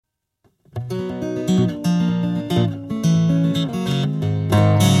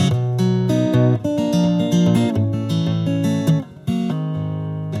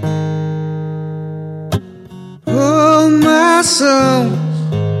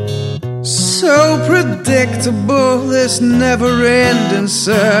so predictable, this never-ending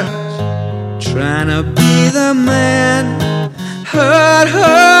search, trying to be the man. Heard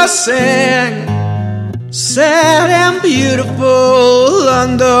her sing, sad and beautiful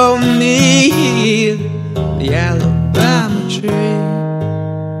underneath the Alabama tree.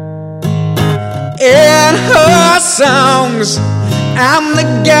 In her songs, I'm the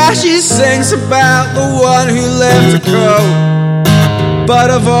guy she sings about, the one who left her coat.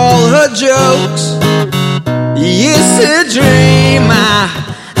 But of all her jokes, used to dream,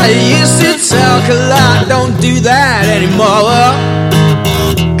 I used to talk a lot, don't do that anymore.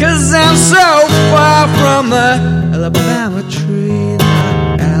 Cause I'm so far from the Alabama tree, the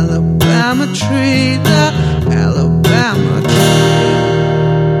Alabama tree, the Alabama tree.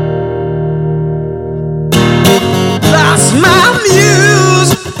 Lost my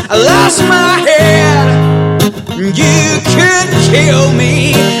muse, I lost my head. You could kill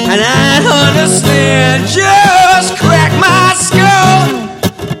me and I'd understand. Just crack my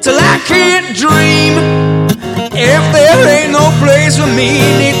skull till I can't dream. If there ain't no place for me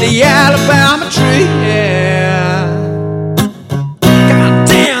neath the Alabama tree, yeah.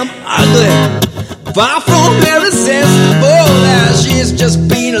 Goddamn ugly, far from irresistible. Now she's just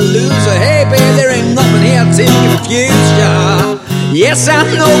been a loser. Hey babe, there ain't nothing here to confuse ya. Yes, I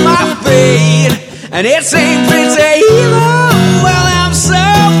know my fate, and it ain't pretty either. Well, I'm so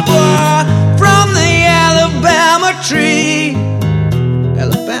far from the Alabama tree.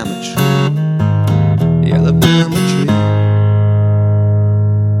 Alabama tree, the Alabama tree.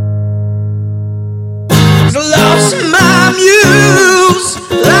 'Cause I lost my muse,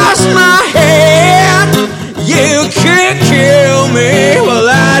 lost my head. You can't kill me, well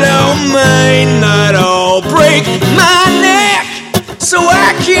I don't mind at all. Break my neck so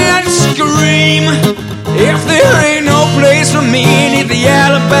I can't scream. If there ain't no place for me neath the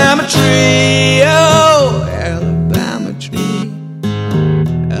Alabama tree, oh, Alabama tree,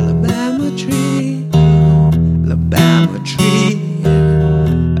 Alabama tree, Alabama tree,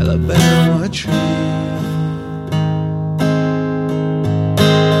 Alabama tree.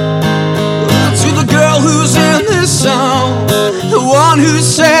 Well, to the girl who's in this song, the one who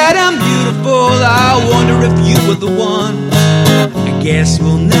said I'm beautiful, I wonder if you were the one. I guess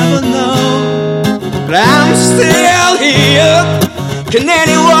we'll never know. But I'm still here. Can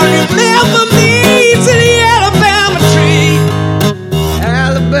anyone remember me? To the Alabama tree,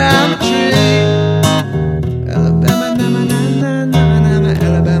 Alabama tree, Alabama,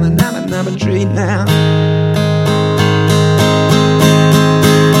 Alabama tree now.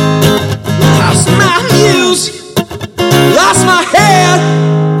 Lost my muse, lost my head.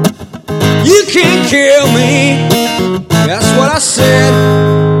 You can't kill me. That's what I said.